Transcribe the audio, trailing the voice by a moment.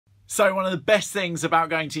So one of the best things about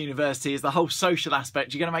going to university is the whole social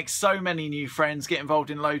aspect. You're going to make so many new friends, get involved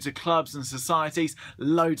in loads of clubs and societies,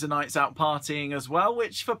 loads of nights out partying as well,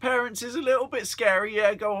 which for parents is a little bit scary.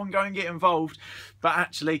 Yeah, go and get involved. But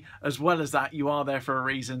actually, as well as that, you are there for a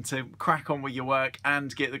reason to crack on with your work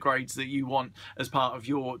and get the grades that you want as part of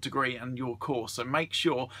your degree and your course. So make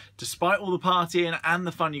sure, despite all the partying and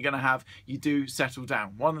the fun you're going to have, you do settle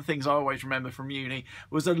down. One of the things I always remember from uni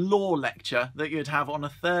was a law lecture that you'd have on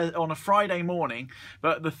a Friday morning,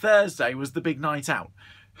 but the Thursday was the big night out.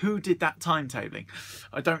 Who did that timetabling?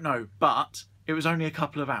 I don't know, but it was only a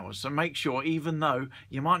couple of hours. So make sure, even though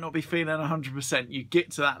you might not be feeling 100%, you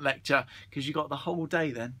get to that lecture, because you got the whole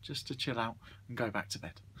day then just to chill out and go back to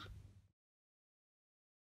bed.